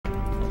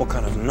What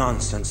kind of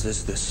nonsense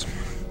is this?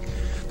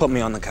 Put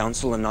me on the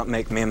council and not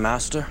make me a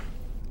master?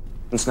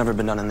 It's never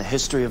been done in the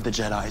history of the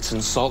Jedi. It's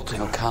insulting.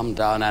 Oh, calm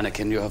down,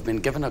 Anakin. You have been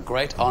given a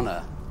great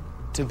honor.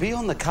 To be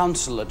on the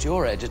council at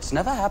your age, it's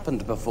never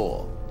happened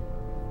before.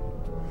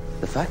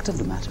 The fact of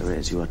the matter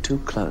is you are too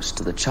close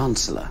to the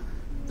Chancellor.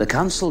 The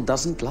council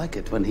doesn't like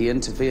it when he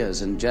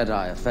interferes in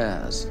Jedi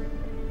affairs.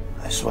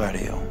 I swear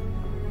to you,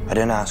 I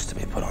didn't ask to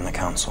be put on the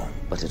council.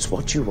 But it's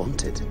what you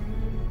wanted.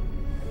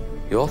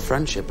 Your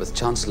friendship with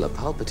Chancellor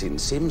Palpatine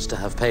seems to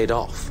have paid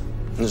off.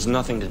 There's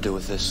nothing to do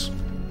with this.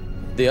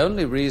 The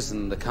only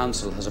reason the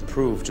council has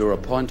approved your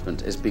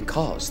appointment is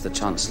because the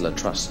Chancellor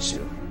trusts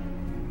you.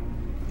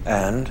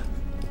 And?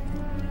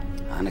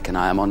 Anakin,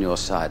 I am on your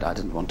side. I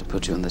didn't want to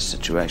put you in this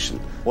situation.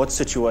 What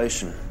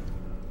situation?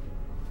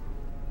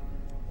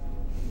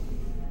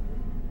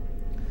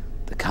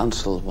 The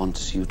council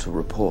wants you to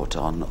report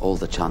on all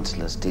the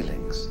Chancellor's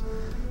dealings.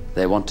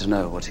 They want to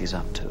know what he's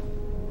up to.